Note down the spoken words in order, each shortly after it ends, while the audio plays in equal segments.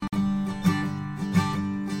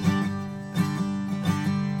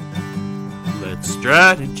Let's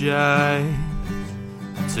strategize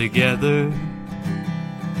together.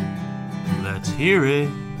 Let's hear it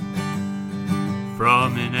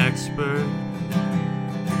from an expert.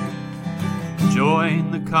 Join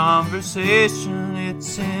the conversation,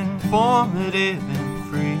 it's informative and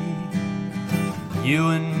free. You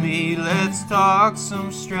and me, let's talk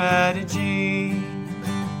some strategy.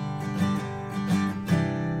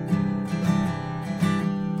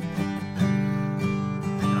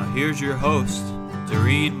 Now here's your host,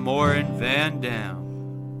 Doreen Moore and Van Dam.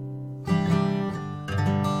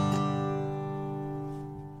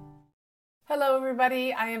 Hello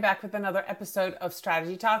everybody, I am back with another episode of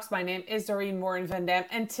Strategy Talks. My name is Doreen Moore and Van Dam,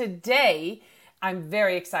 and today I'm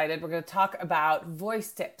very excited. We're going to talk about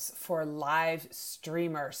voice tips for live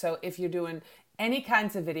streamers. So if you're doing any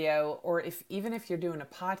kinds of video, or even if you're doing a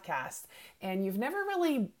podcast and you've never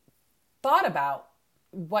really thought about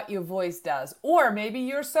what your voice does, or maybe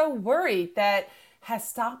you're so worried that has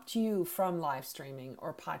stopped you from live streaming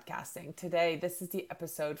or podcasting, today this is the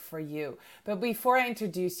episode for you. But before I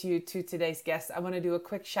introduce you to today's guest, I want to do a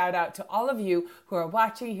quick shout out to all of you who are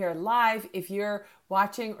watching here live. If you're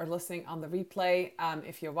watching or listening on the replay,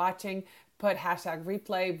 if you're watching, put hashtag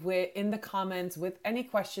replay in the comments with any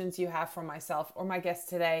questions you have for myself or my guest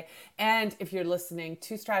today. And if you're listening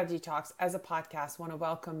to Strategy Talks as a podcast, want to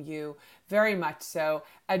welcome you very much. So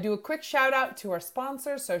I do a quick shout out to our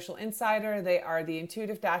sponsor, Social Insider. They are the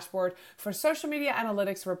intuitive dashboard for social media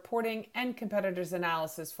analytics, reporting, and competitors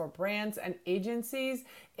analysis for brands and agencies.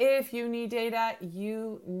 If you need data,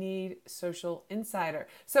 you need Social Insider.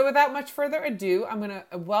 So without much further ado, I'm going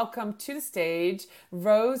to welcome to the stage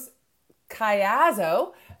Rose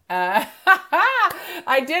Caiazzo.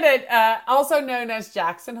 I did it, also known as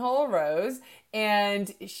Jackson Hole Rose,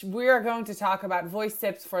 and we are going to talk about voice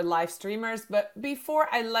tips for live streamers. But before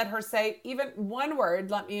I let her say even one word,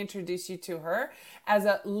 let me introduce you to her. As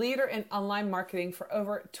a leader in online marketing for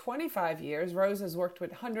over 25 years, Rose has worked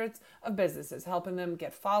with hundreds of businesses, helping them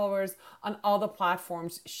get followers on all the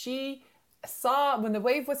platforms. She saw when the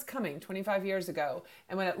wave was coming 25 years ago,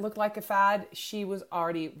 and when it looked like a fad, she was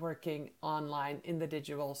already working online in the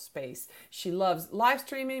digital space. She loves live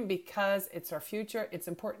streaming because it's our future. It's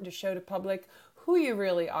important to show to public who you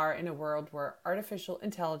really are in a world where artificial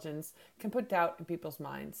intelligence can put doubt in people's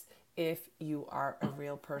minds if you are a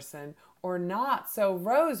real person or not. So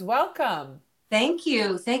Rose, welcome. Thank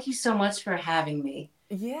you. Thank you so much for having me.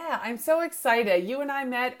 Yeah, I'm so excited. You and I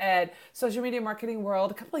met at Social Media Marketing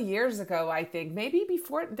World a couple of years ago, I think. Maybe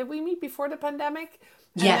before, did we meet before the pandemic?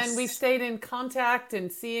 And yes. Then we stayed in contact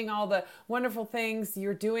and seeing all the wonderful things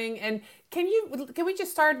you're doing. And can we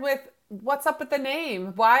just start with what's up with the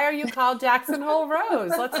name? Why are you called Jackson Hole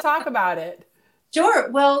Rose? Let's talk about it.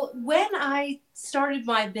 Sure. Well, when I started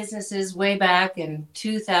my businesses way back in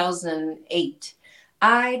 2008,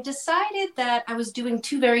 I decided that I was doing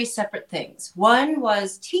two very separate things. One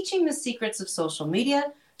was teaching the secrets of social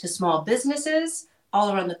media to small businesses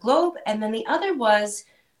all around the globe. And then the other was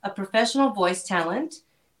a professional voice talent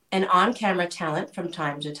and on-camera talent from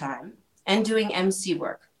time to time and doing MC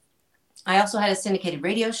work. I also had a syndicated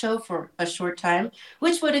radio show for a short time,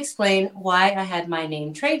 which would explain why I had my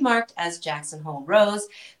name trademarked as Jackson Hole Rose,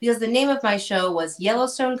 because the name of my show was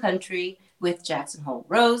Yellowstone Country with Jackson Hole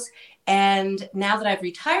Rose. And now that I've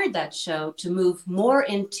retired that show to move more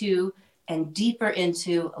into and deeper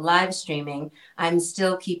into live streaming, I'm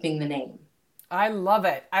still keeping the name. I love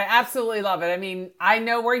it. I absolutely love it. I mean, I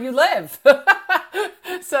know where you live.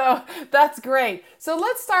 So that's great. So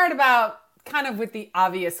let's start about kind of with the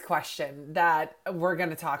obvious question that we're going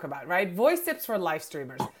to talk about, right? Voice tips for live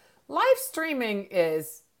streamers. Live streaming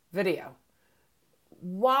is video.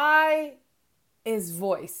 Why is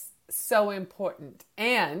voice so important?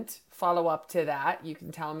 And follow up to that, you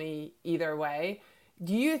can tell me either way.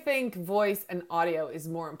 Do you think voice and audio is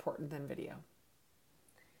more important than video?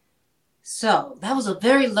 So that was a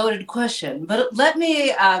very loaded question, but let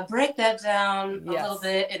me break that down a little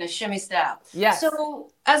bit in a shimmy style. Yes.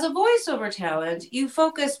 So as a voiceover talent, you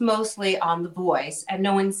focus mostly on the voice and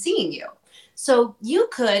no one's seeing you. So you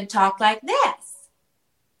could talk like this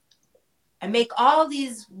and make all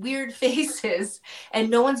these weird faces and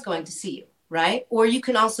no one's going to see you, right? Or you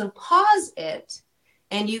can also pause it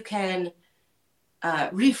and you can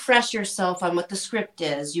refresh yourself on what the script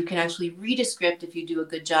is. You can actually read a script if you do a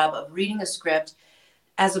good job of reading a script,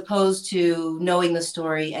 as opposed to knowing the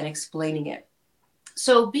story and explaining it.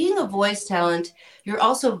 So being a voice talent, you're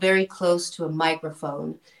also very close to a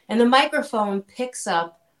microphone, and the microphone picks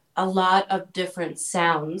up a lot of different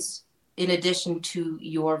sounds in addition to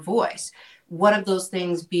your voice. One of those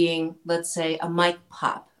things being, let's say, a mic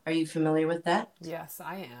pop. Are you familiar with that? Yes,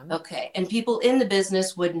 I am. Okay. And people in the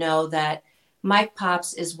business would know that mic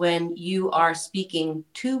pops is when you are speaking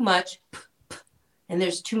too much and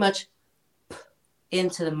there's too much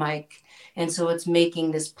into the mic. And so it's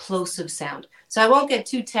making this plosive sound. So I won't get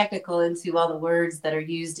too technical into all the words that are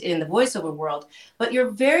used in the voiceover world, but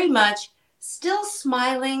you're very much still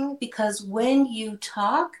smiling, because when you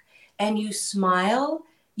talk and you smile,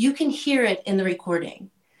 you can hear it in the recording.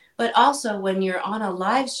 But also when you're on a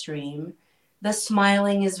live stream, the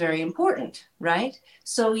smiling is very important, right?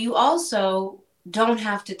 So you also don't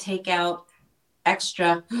have to take out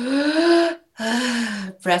extra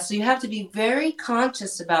breaths. So you have to be very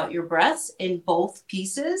conscious about your breaths in both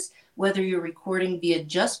pieces, whether you're recording via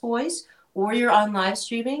just voice or you're on live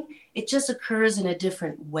streaming. It just occurs in a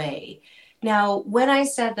different way. Now, when I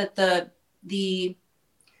said that the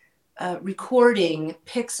recording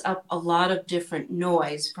picks up a lot of different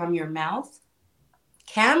noise from your mouth,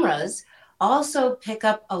 cameras also pick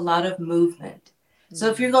up a lot of movement. So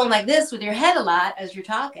if you're going like this with your head a lot as you're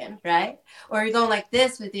talking, right? Or you're going like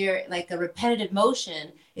this with your, like a repetitive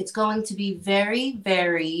motion, it's going to be very,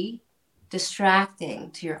 very distracting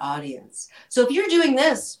to your audience. So if you're doing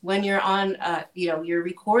this when you're on, you're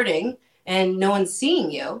recording and no one's seeing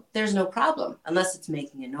you, there's no problem unless it's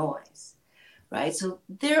making a noise, right? So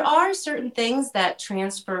there are certain things that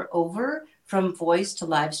transfer over from voice to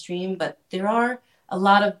live stream, but there are a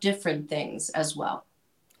lot of different things as well.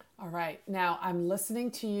 All right. Now I'm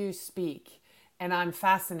listening to you speak and I'm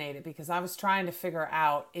fascinated because I was trying to figure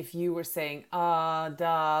out if you were saying,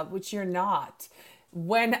 duh, which you're not.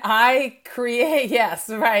 When I create, yes,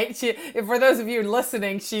 right. For those of you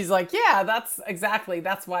listening, she's like, yeah,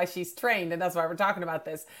 that's why she's trained. And that's why we're talking about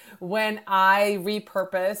this. When I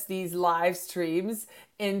repurpose these live streams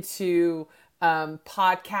into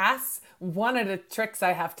podcasts, one of the tricks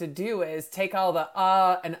I have to do is take all the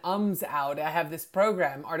and ums out. I have this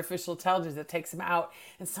program, artificial intelligence, that takes them out.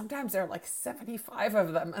 And sometimes there are like 75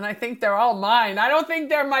 of them. And I think they're all mine. I don't think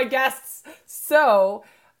they're my guests. So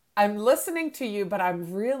I'm listening to you, but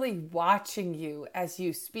I'm really watching you as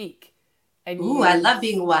you speak. And ooh, I love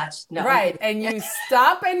being watched. No. Right. And you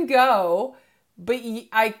stop and go, but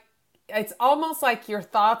it's almost like your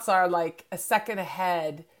thoughts are like a second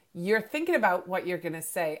ahead. You're thinking about what you're going to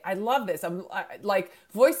say. I love this. I'm like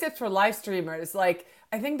voice tips for live streamers. Like,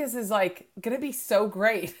 I think this is like going to be so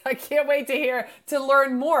great. I can't wait to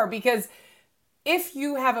learn more, because if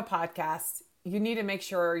you have a podcast, you need to make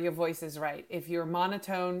sure your voice is right. If you're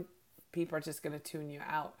monotone, people are just going to tune you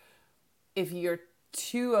out. If you're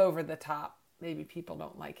too over the top, maybe people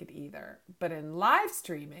don't like it either. But in live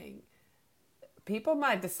streaming, people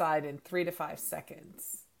might decide in 3 to 5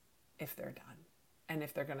 seconds if they're done and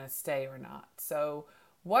if they're going to stay or not. So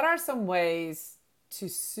what are some ways to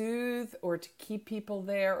soothe or to keep people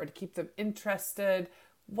there or to keep them interested?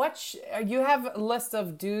 You have a list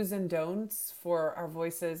of do's and don'ts for our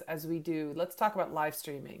voices as we do. Let's talk about live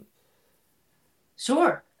streaming.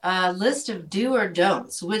 Sure. List of do or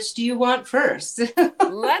don'ts. Which do you want first?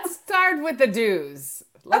 Let's start with the do's.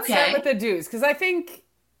 Start with the do's, because I think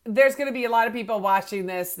there's going to be a lot of people watching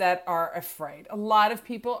this that are afraid. A lot of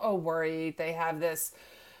people are worried. They have this,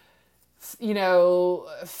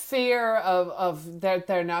 fear of that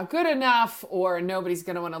they're not good enough or nobody's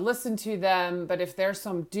going to want to listen to them. But if there's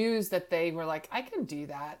some do's that they were like, I can do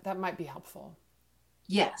that might be helpful.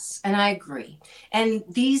 Yes, and I agree. And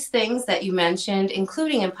these things that you mentioned,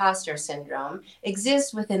 including imposter syndrome,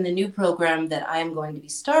 exist within the new program that I'm going to be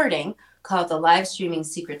starting called the Live Streaming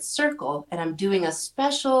Secret Circle. And I'm doing a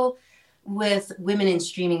special with women in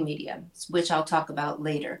streaming media, which I'll talk about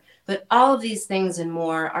later. But all of these things and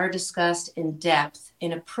more are discussed in depth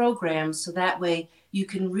in a program, so that way you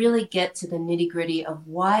can really get to the nitty-gritty of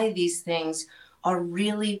why these things are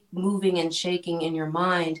really moving and shaking in your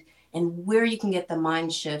mind and where you can get the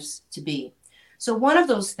mind shifts to be. So one of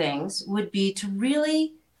those things would be to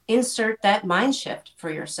really insert that mind shift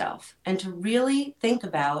for yourself and to really think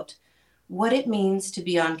about what it means to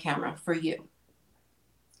be on camera for you.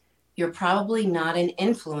 You're probably not an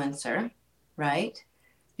influencer, right?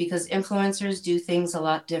 Because influencers do things a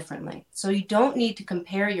lot differently. So you don't need to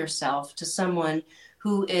compare yourself to someone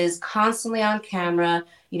who is constantly on camera,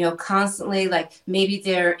 constantly, like maybe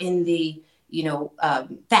they're in the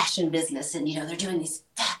fashion business and, they're doing these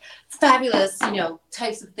fabulous,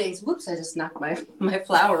 types of things. Whoops, I just knocked my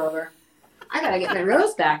flower over. I got to get my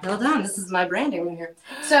rose back. Hold on. This is my branding room here.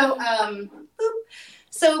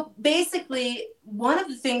 So basically, one of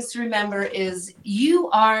the things to remember is you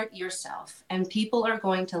are yourself and people are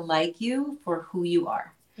going to like you for who you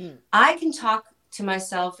are. I can talk to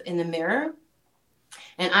myself in the mirror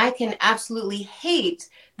And I can absolutely hate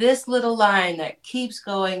this little line that keeps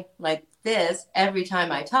going like this every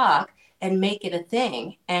time I talk and make it a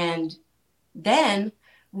thing. And then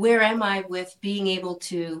where am I with being able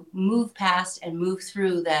to move past and move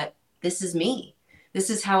through that? This is me. This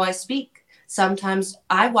is how I speak. Sometimes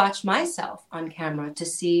I watch myself on camera to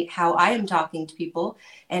see how I am talking to people.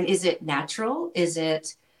 And is it natural? Is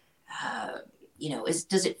it,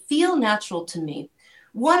 does it feel natural to me?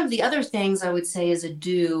 One of the other things I would say is a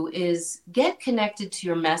do is get connected to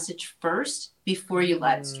your message first before you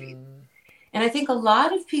live stream. And I think a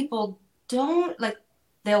lot of people don't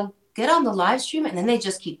they'll get on the live stream and then they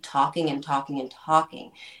just keep talking and talking and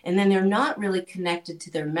talking. And then they're not really connected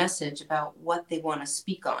to their message about what they want to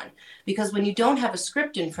speak on. Because when you don't have a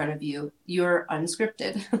script in front of you, you're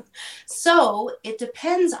unscripted. So it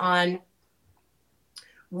depends on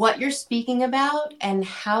what you're speaking about and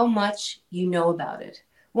how much you know about it.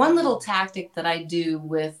 One little tactic that I do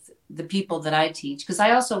with the people that I teach, because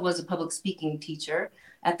I also was a public speaking teacher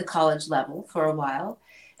at the college level for a while.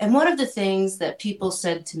 And one of the things that people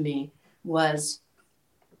said to me was,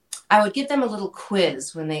 I would give them a little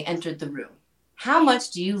quiz when they entered the room. How much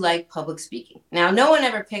do you like public speaking? Now, no one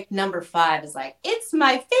ever picked number 5 as like, it's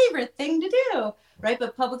my favorite thing to do, right?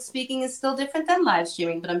 But public speaking is still different than live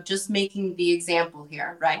streaming, but I'm just making the example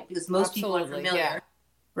here, right? Because most people are familiar,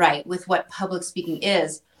 right, with what public speaking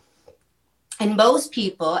is. And most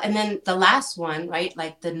people, and then the last one, right,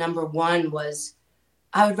 like the number 1 was,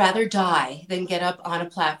 I would rather die than get up on a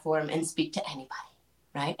platform and speak to anybody,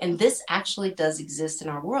 right? And this actually does exist in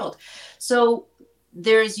our world. So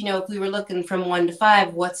there's, if we were looking from 1 to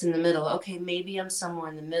 5, what's in the middle? Okay, maybe I'm somewhere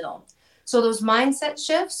in the middle. So those mindset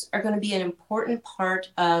shifts are going to be an important part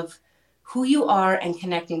of who you are and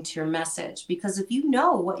connecting to your message. Because if you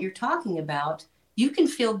know what you're talking about, you can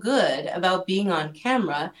feel good about being on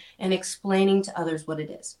camera and explaining to others what it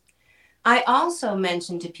is. I also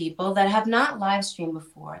mentioned to people that have not live streamed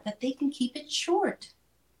before that they can keep it short.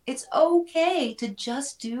 It's okay to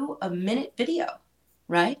just do a minute video,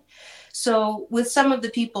 right? So with some of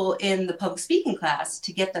the people in the public speaking class,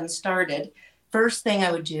 to get them started, first thing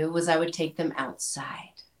I would do was I would take them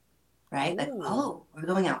outside, right? Like, oh, we're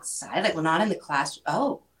going outside. Like, we're not in the class.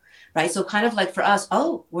 Oh, right. So kind of like for us,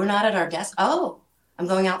 oh, we're not at our desk. Oh, I'm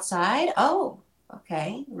going outside. Oh,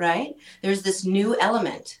 okay, right? There's this new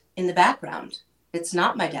element in the background. It's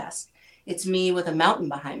not my desk. It's me with a mountain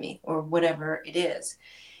behind me or whatever it is.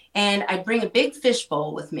 And I'd bring a big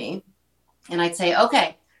fishbowl with me and I'd say,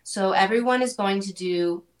 okay, so everyone is going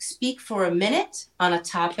to speak for a minute on a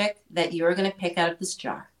topic that you're going to pick out of this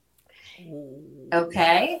jar.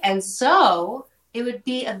 Okay. And so it would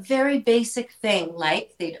be a very basic thing.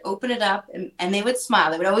 Like they'd open it up and they would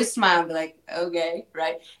smile. They would always smile and be like, okay,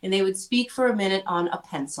 right. And they would speak for a minute on a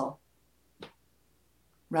pencil.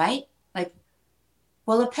 Right? Like,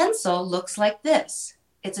 well, a pencil looks like this.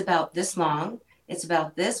 It's about this long. It's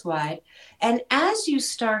about this wide. And as you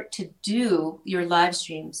start to do your live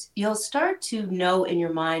streams, you'll start to know in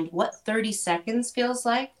your mind what 30 seconds feels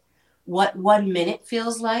like, what 1 minute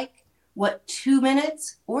feels like, what 2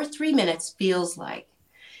 minutes or 3 minutes feels like.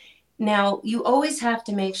 Now, you always have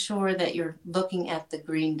to make sure that you're looking at the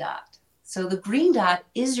green dot. So the green dot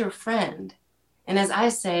is your friend. And as I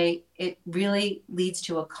say, it really leads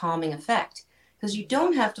to a calming effect because you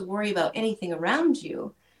don't have to worry about anything around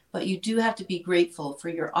you, but you do have to be grateful for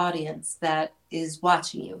your audience that is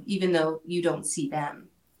watching you, even though you don't see them,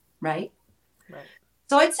 right? Right.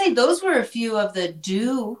 So I'd say those were a few of the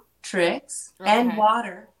do tricks. And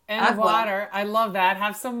water. And water. I love that.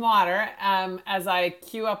 Have some water as I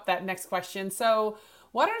queue up that next question. So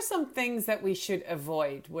what are some things that we should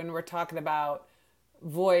avoid when we're talking about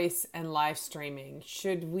voice and live streaming?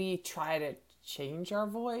 Should we try to change our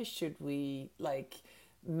voice? Should we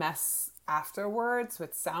mess afterwards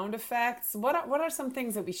with sound effects? What are some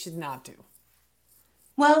things that we should not do?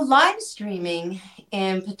 Well, live streaming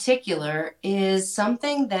in particular is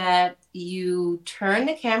something that you turn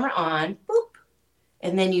the camera on, boop,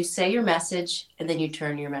 and then you say your message, and then you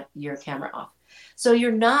turn your camera off. So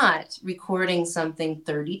you're not recording something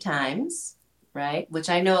 30 times, right? Which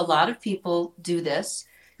I know a lot of people do this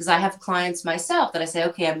because I have clients myself that I say,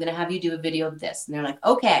 okay, I'm going to have you do a video of this. And they're like,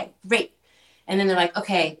 okay, great. And then they're like,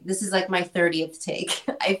 okay, this is like my 30th take.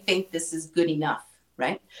 I think this is good enough,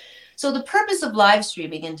 right? So the purpose of live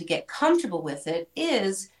streaming and to get comfortable with it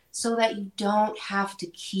is so that you don't have to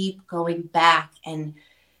keep going back. And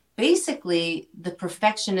basically the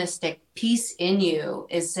perfectionistic piece in you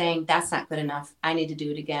is saying, that's not good enough. I need to do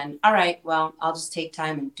it again. All right, well, I'll just take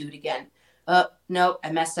time and do it again. Oh, no,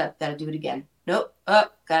 I messed up. Got to do it again. Nope. Oh,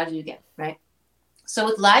 got to do it again, right? So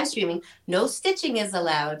with live streaming, no stitching is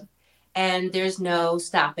allowed, and there's no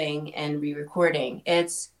stopping and re-recording.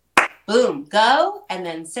 It's boom, go, and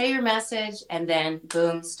then say your message, and then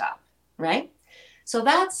boom, stop, right? So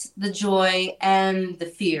that's the joy and the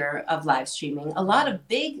fear of live streaming. A lot of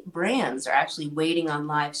big brands are actually waiting on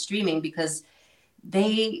live streaming because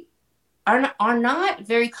they are not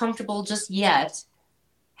very comfortable just yet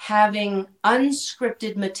having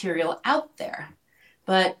unscripted material out there.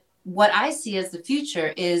 But what I see as the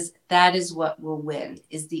future is that is what will win,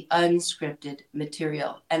 is the unscripted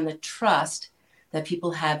material and the trust that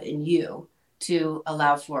people have in you to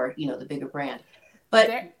allow for, the bigger brand.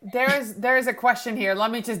 But there's a question here.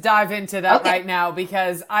 Let me just dive into that right now,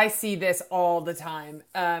 because I see this all the time.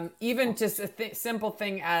 Even just a simple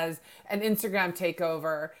thing as an Instagram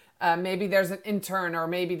takeover. Maybe there's an intern, or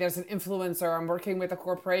maybe there's an influencer. I'm working with a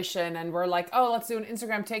corporation and we're like, oh, let's do an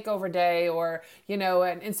Instagram takeover day, or, an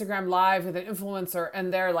Instagram live with an influencer.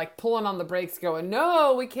 And they're like pulling on the brakes going,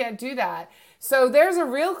 no, we can't do that. So there's a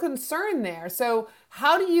real concern there. So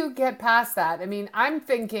how do you get past that? I mean, I'm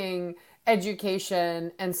thinking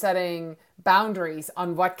education and setting boundaries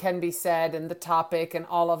on what can be said and the topic and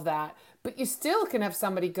all of that. But you still can have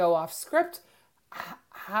somebody go off script.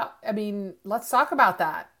 Let's talk about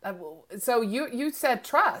that. So you said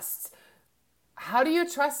trust. How do you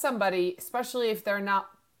trust somebody, especially if they're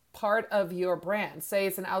not part of your brand? Say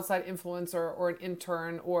it's an outside influencer or an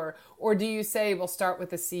intern, or do you say we'll start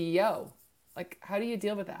with the CEO? Like, how do you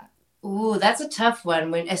deal with that? Ooh, that's a tough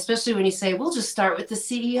one, especially when you say, we'll just start with the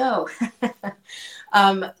CEO.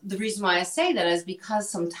 The reason why I say that is because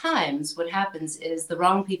sometimes what happens is the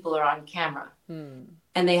wrong people are on camera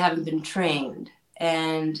and they haven't been trained,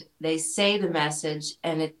 and they say the message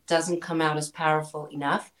and it doesn't come out as powerful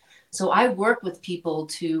enough. So I work with people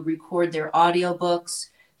to record their audiobooks,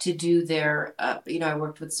 to do their, I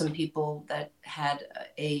worked with some people that had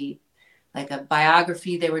a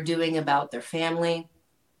biography they were doing about their family.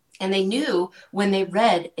 And they knew when they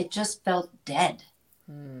read, it just felt dead,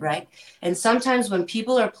 right? And sometimes when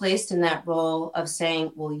people are placed in that role of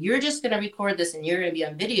saying, well, you're just going to record this and you're going to be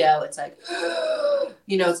on video, it's like,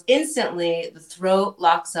 it's instantly the throat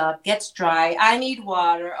locks up, gets dry. I need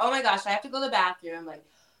water. Oh my gosh, I have to go to the bathroom. Like,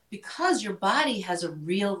 because your body has a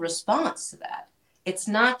real response to that. It's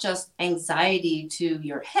not just anxiety to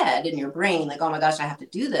your head and your brain, like, oh my gosh, I have to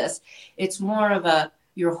do this. It's more of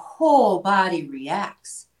your whole body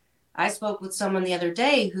reacts. I spoke with someone the other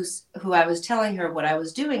day who I was telling her what I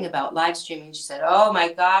was doing about live streaming. She said, oh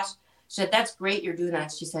my gosh. She said, that's great you're doing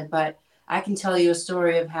that. She said, but I can tell you a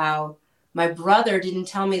story of how my brother didn't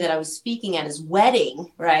tell me that I was speaking at his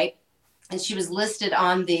wedding, right? And she was listed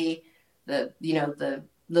on the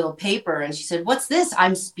little paper. And she said, what's this?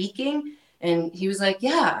 I'm speaking? And he was like,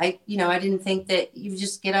 yeah, I didn't think that you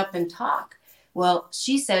just get up and talk. Well,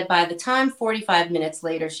 she said by the time 45 minutes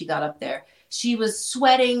later she got up there, she was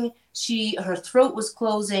sweating, her throat was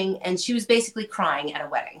closing, and she was basically crying at a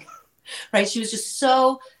wedding, right? She was just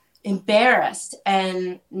so embarrassed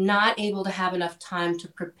and not able to have enough time to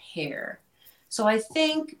prepare. So I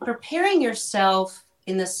think preparing yourself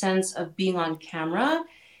in the sense of being on camera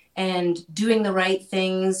and doing the right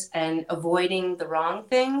things and avoiding the wrong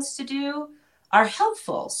things to do are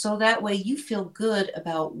helpful. So that way you feel good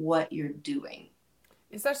about what you're doing.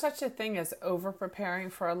 Is there such a thing as over preparing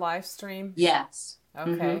for a live stream? Yes.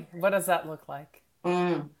 Okay. Mm-hmm. What does that look like?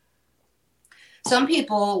 Some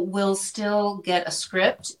people will still get a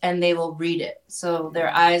script and they will read it. So their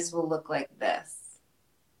eyes will look like this,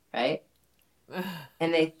 right?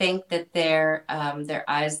 And they think that their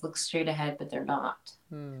eyes look straight ahead, but they're not.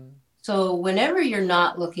 So whenever you're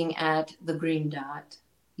not looking at the green dot,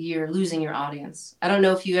 you're losing your audience. I don't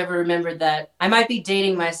know if you ever remembered that. I might be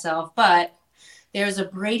dating myself, but there's a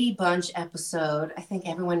Brady Bunch episode. I think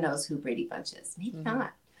everyone knows who Brady Bunch is. Maybe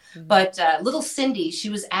not. But little Cindy, she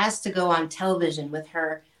was asked to go on television with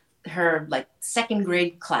her like second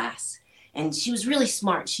grade class. And she was really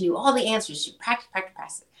smart. She knew all the answers. She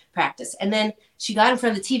practice. And then she got in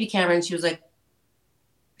front of the TV camera and she was like,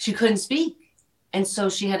 she couldn't speak. And so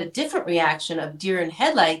she had a different reaction of deer in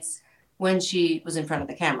headlights when she was in front of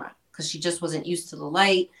the camera, because she just wasn't used to the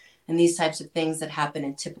light and these types of things that happen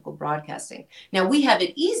in typical broadcasting. Now we have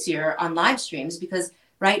it easier on live streams because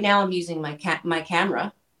right now I'm using my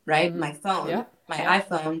camera, right? My phone,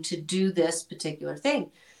 iPhone to do this particular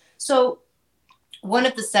thing. So one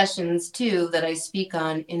of the sessions too that I speak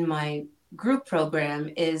on in my group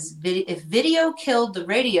program is if video killed the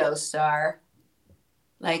radio star,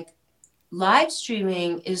 like live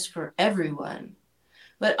streaming is for everyone.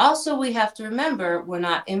 But also we have to remember we're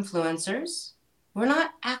not influencers. We're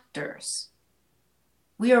not actors.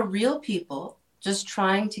 We are real people just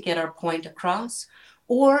trying to get our point across,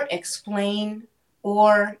 or explain,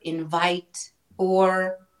 or invite,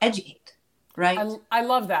 or educate, right? I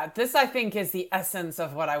love that. This, I think, is the essence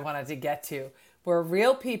of what I wanted to get to. We're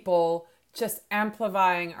real people just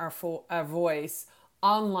amplifying our voice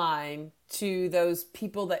online to those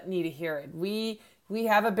people that need to hear it. We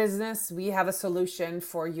have a business, we have a solution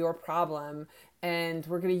for your problem, and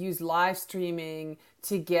we're going to use live streaming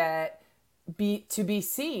to be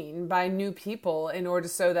seen by new people in order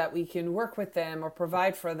so that we can work with them or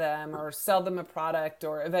provide for them or sell them a product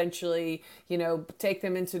or eventually, take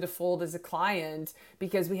them into the fold as a client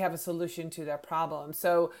because we have a solution to their problem.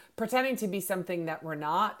 So pretending to be something that we're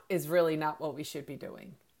not is really not what we should be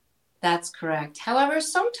doing. That's correct. However,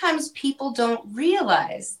 sometimes people don't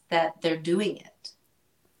realize that they're doing it.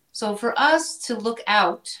 So for us to look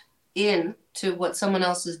out into what someone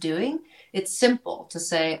else is doing, it's simple to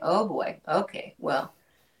say, oh boy, okay, well,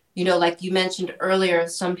 like you mentioned earlier,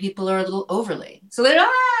 some people are a little overly. So they're, yeah,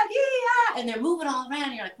 and they're moving all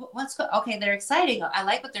around. You're like, what's going on? Okay, they're exciting. I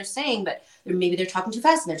like what they're saying, but maybe they're talking too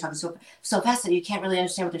fast and they're talking so fast that you can't really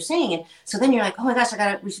understand what they're saying. And so then you're like, oh my gosh, I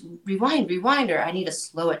got to rewind, or I need to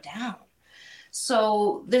slow it down.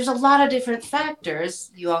 So there's a lot of different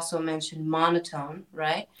factors. You also mentioned monotone,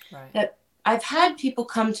 right? Right. That I've had people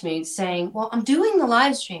come to me saying, well, I'm doing the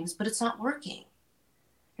live streams, but it's not working.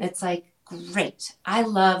 And it's like, great. I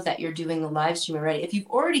love that you're doing the live stream already. If you've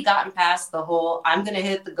already gotten past the whole, I'm going to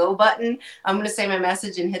hit the go button, I'm going to say my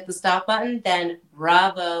message and hit the stop button, then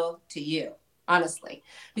bravo to you, honestly.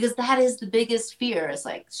 Because that is the biggest fear. It's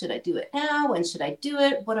like, should I do it now? When should I do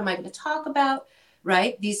it? What am I going to talk about?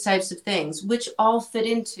 Right? These types of things, which all fit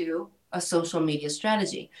into a social media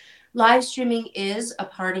strategy. Live streaming is a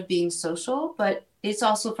part of being social, but it's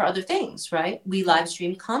also for other things, right? We live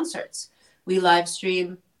stream concerts. We live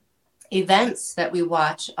stream events that we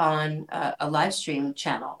watch on a live stream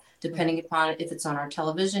channel, depending upon if it's on our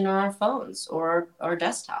television or our phones or our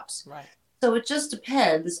desktops. Right. So it just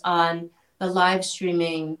depends on the live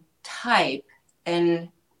streaming type and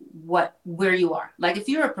where you are. Like if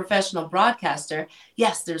you're a professional broadcaster,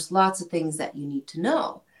 yes, there's lots of things that you need to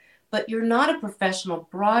know. But you're not a professional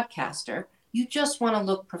broadcaster. You just want to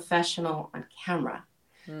look professional on camera.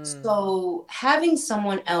 So having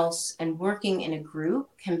someone else and working in a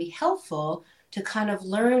group can be helpful to kind of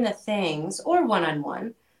learn the things, or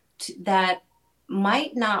one-on-one, that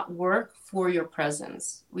might not work for your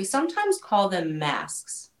presence. We sometimes call them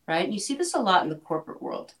masks, right? And you see this a lot in the corporate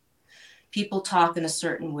world. People talk in a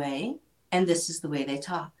certain way, and this is the way they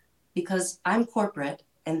talk because I'm corporate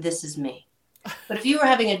and this is me. But if you were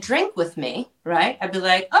having a drink with me, right, I'd be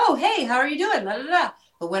like, oh, hey, how are you doing? Da, da, da.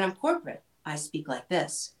 But when I'm corporate, I speak like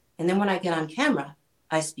this. And then when I get on camera,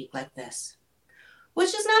 I speak like this,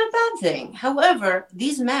 which is not a bad thing. However,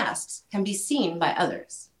 these masks can be seen by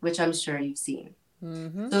others, which I'm sure you've seen.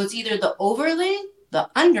 Mm-hmm. So it's either the overly,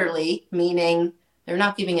 the underly, meaning they're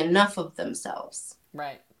not giving enough of themselves.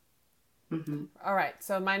 Right. Mm-hmm. All right.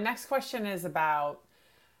 So my next question is about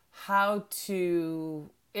how to,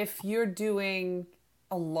 if you're doing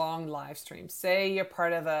a long live stream, say you're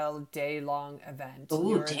part of a day-long event.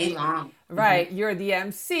 Ooh, day-long. Right. Mm-hmm. You're the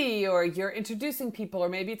MC or you're introducing people, or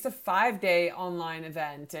maybe it's a 5-day online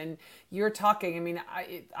event and you're talking. I mean,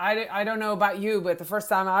 I don't know about you, but the first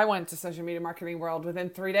time I went to social media marketing world, within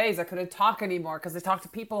 3 days, I couldn't talk anymore because I talked to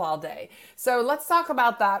people all day. So let's talk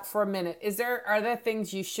about that for a minute. Are there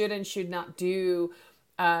things you should and should not do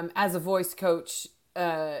as a voice coach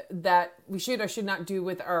that we should or should not do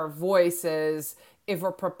with our voices if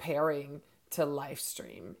we're preparing to live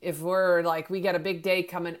stream? If we're like, we got a big day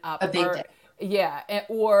coming up. A big day. Yeah.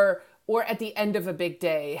 Or at the end of a big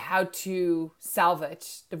day, how to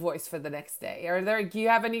salvage the voice for the next day. Do you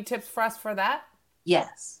have any tips for us for that?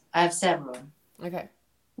 Yes, I have several. Okay.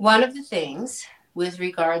 One of the things with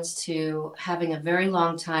regards to having a very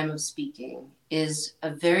long time of speaking is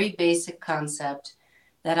a very basic concept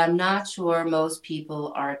that I'm not sure most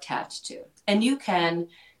people are attached to. And you can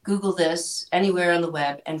Google this anywhere on the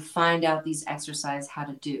web and find out these exercises how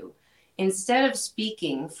to do. Instead of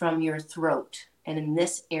speaking from your throat and in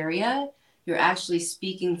this area, you're actually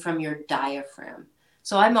speaking from your diaphragm.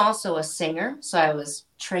 So I'm also a singer. So I was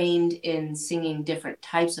trained in singing different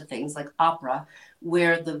types of things like opera,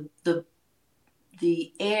 where the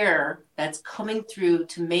air that's coming through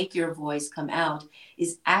to make your voice come out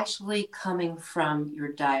is actually coming from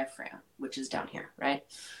your diaphragm, which is down here, right?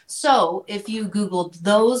 So if you Googled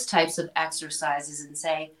those types of exercises and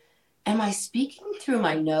say, am I speaking through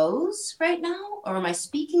my nose right now? Or am I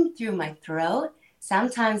speaking through my throat?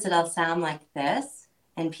 Sometimes it'll sound like this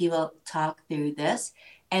and people talk through this.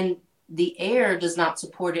 And the air does not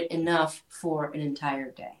support it enough for an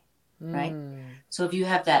entire day, right? So if you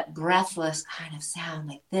have that breathless kind of sound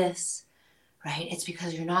like this, right, it's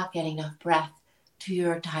because you're not getting enough breath to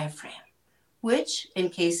your diaphragm, which in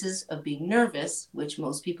cases of being nervous, which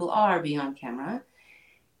most people are being on camera,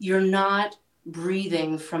 you're not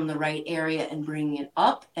breathing from the right area and bringing it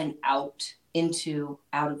up and out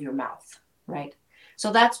of your mouth, right?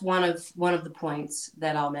 So that's one of the points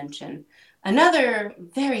that I'll mention. Another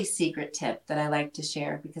very secret tip that I like to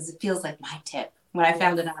share, because it feels like my tip. When I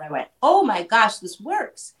found it out, I went, oh my gosh, this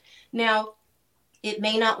works. Now, it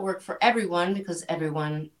may not work for everyone because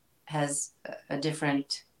everyone has a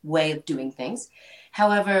different way of doing things.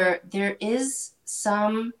 However, there is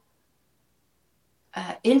some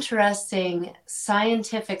interesting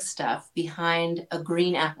scientific stuff behind a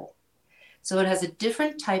green apple. So it has a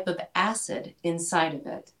different type of acid inside of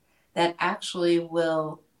it that actually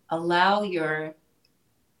will allow your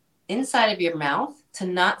inside of your mouth to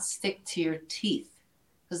not stick to your teeth.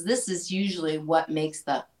 Because this is usually what makes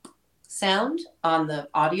the sound on the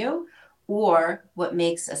audio or what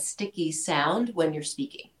makes a sticky sound when you're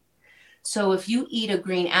speaking. So if you eat a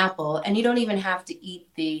green apple, and you don't even have to eat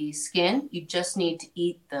the skin, you just need to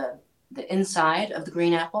eat the inside of the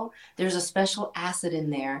green apple, there's a special acid in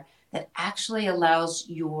there that actually allows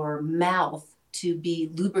your mouth to be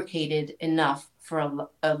lubricated enough for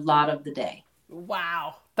a lot of the day.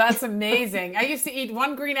 Wow, that's amazing. I used to eat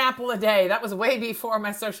one green apple a day. That was way before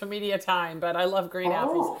my social media time, but I love green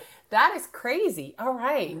apples. That is crazy. All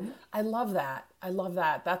right. I love that.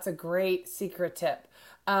 That's a great secret tip.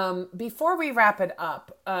 Before we wrap it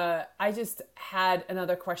up, I just had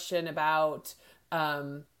another question about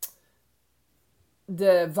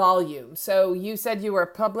the volume. So you said you were a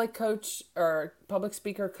public coach or public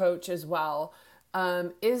speaker coach as well.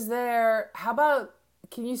 How about,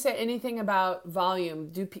 can you say anything about volume?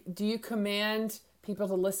 Do you command people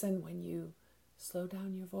to listen when you slow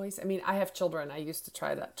down your voice? I mean, I have children. I used to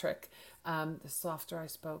try that trick. The softer I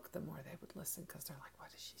spoke, the more they would listen because they're like,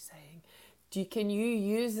 what is she saying? Can you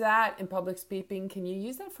use that in public speaking? Can you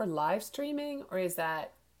use that for live streaming, or is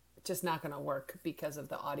that just not going to work because of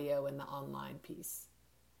the audio and the online piece?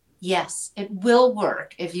 Yes, it will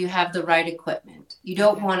work if you have the right equipment. You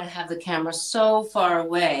don't want to have the camera so far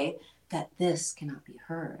away that this cannot be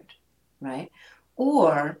heard, right?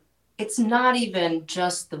 Or it's not even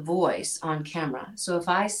just the voice on camera. So if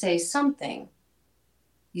I say something,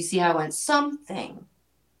 you see how I went something,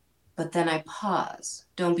 but then I pause.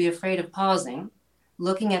 Don't be afraid of pausing,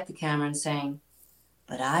 looking at the camera and saying,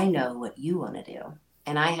 but I know what you want to do.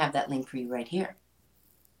 And I have that link for you right here,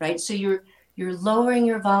 right? So you're lowering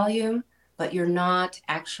your volume, but you're not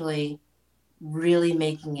actually really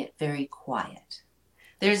making it very quiet.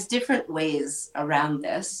 There's different ways around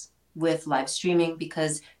this with live streaming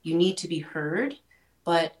because you need to be heard,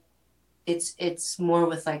 but it's more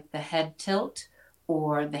with like the head tilt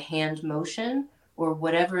or the hand motion or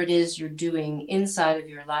whatever it is you're doing inside of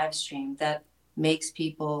your live stream that makes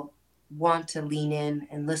people want to lean in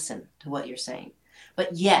and listen to what you're saying.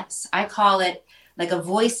 But yes, I call it like a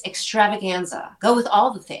voice extravaganza. Go with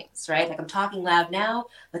all the things, right? Like I'm talking loud now,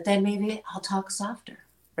 but then maybe I'll talk softer,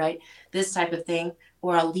 right? This type of thing,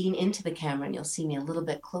 or I'll lean into the camera and you'll see me a little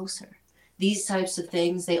bit closer. These types of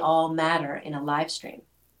things, they all matter in a live stream.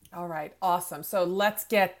 All right, awesome. So let's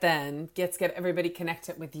get everybody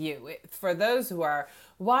connected with you. For those who are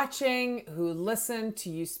watching, who listen to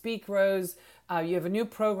you speak, Rose, you have a new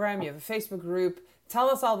program, you have a Facebook group. Tell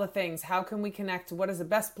us all the things. How can we connect? What is the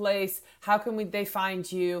best place? How can they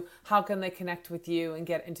find you? How can they connect with you and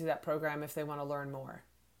get into that program if they want to learn more?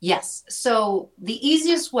 Yes. So the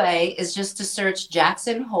easiest way is just to search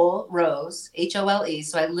Jackson Hole Rose, Hole.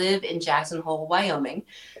 So I live in Jackson Hole, Wyoming.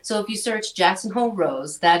 So if you search Jackson Hole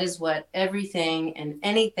Rose, that is what everything and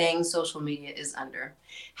anything social media is under.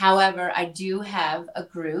 However, I do have a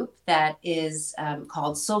group that is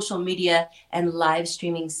called Social Media and Live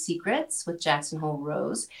Streaming Secrets with Jackson Hole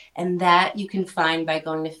Rose. And that you can find by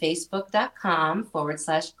going to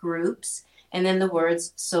facebook.com/groups and then the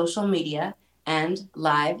words social media and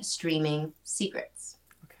live streaming secrets.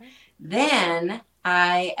 Okay. Then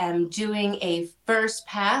I am doing a first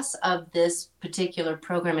pass of this particular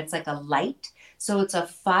program. It's like a light. So it's a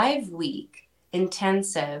 5-week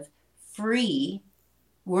intensive free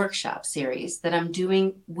workshop series that I'm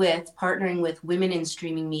doing partnering with Women in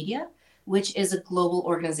Streaming Media, which is a global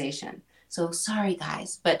organization. So sorry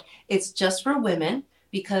guys, but it's just for women.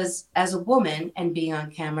 Because as a woman and being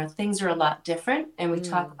on camera, things are a lot different. And we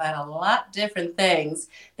talk about a lot different things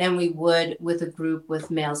than we would with a group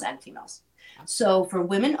with males and females. So for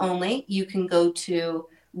women only, you can go to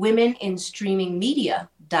womeninstreamingmedia.com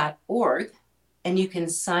livestreamers.org, and you can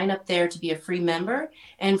sign up there to be a free member.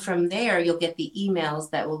 And from there, you'll get the emails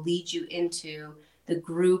that will lead you into the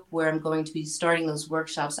group where I'm going to be starting those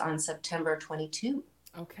workshops on September 22.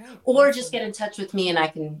 Okay. Or awesome. just get in touch with me and I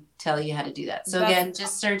can tell you how to do that. So again,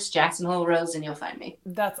 just search Jackson Hole Rose and you'll find me.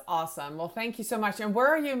 That's awesome. Well, thank you so much. And where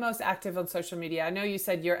are you most active on social media? I know you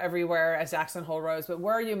said you're everywhere as Jackson Hole Rose, but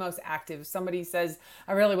where are you most active? If somebody says,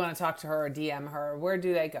 I really want to talk to her or DM her, where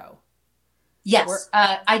do they go? Yes,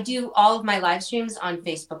 I do all of my live streams on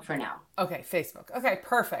Facebook for now. Okay, Facebook. Okay,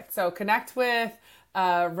 perfect. So connect with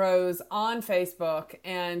Rose on Facebook.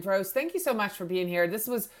 And Rose, thank you so much for being here. This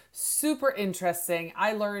was super interesting.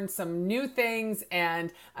 I learned some new things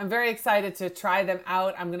and I'm very excited to try them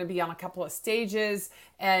out. I'm going to be on a couple of stages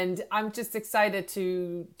and I'm just excited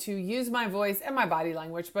to use my voice and my body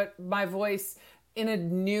language, but my voice in a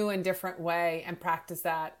new and different way and practice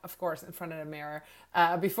that, of course, in front of a mirror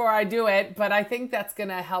before I do it. But I think that's going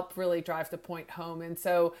to help really drive the point home. And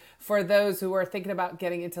so for those who are thinking about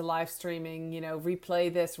getting into live streaming,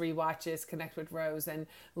 replay this, rewatch this, connect with Rose and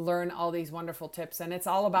learn all these wonderful tips. And it's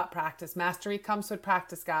all about practice. Mastery comes with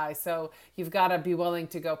practice, guys. So you've got to be willing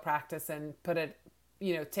to go practice and put it,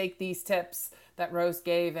 take these tips that Rose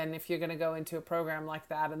gave. And if you're going to go into a program like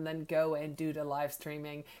that and then go and do the live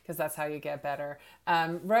streaming, because that's how you get better.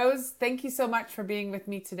 Rose, thank you so much for being with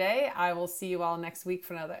me today. I will see you all next week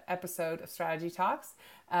for another episode of Strategy Talks.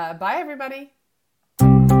 Bye, everybody.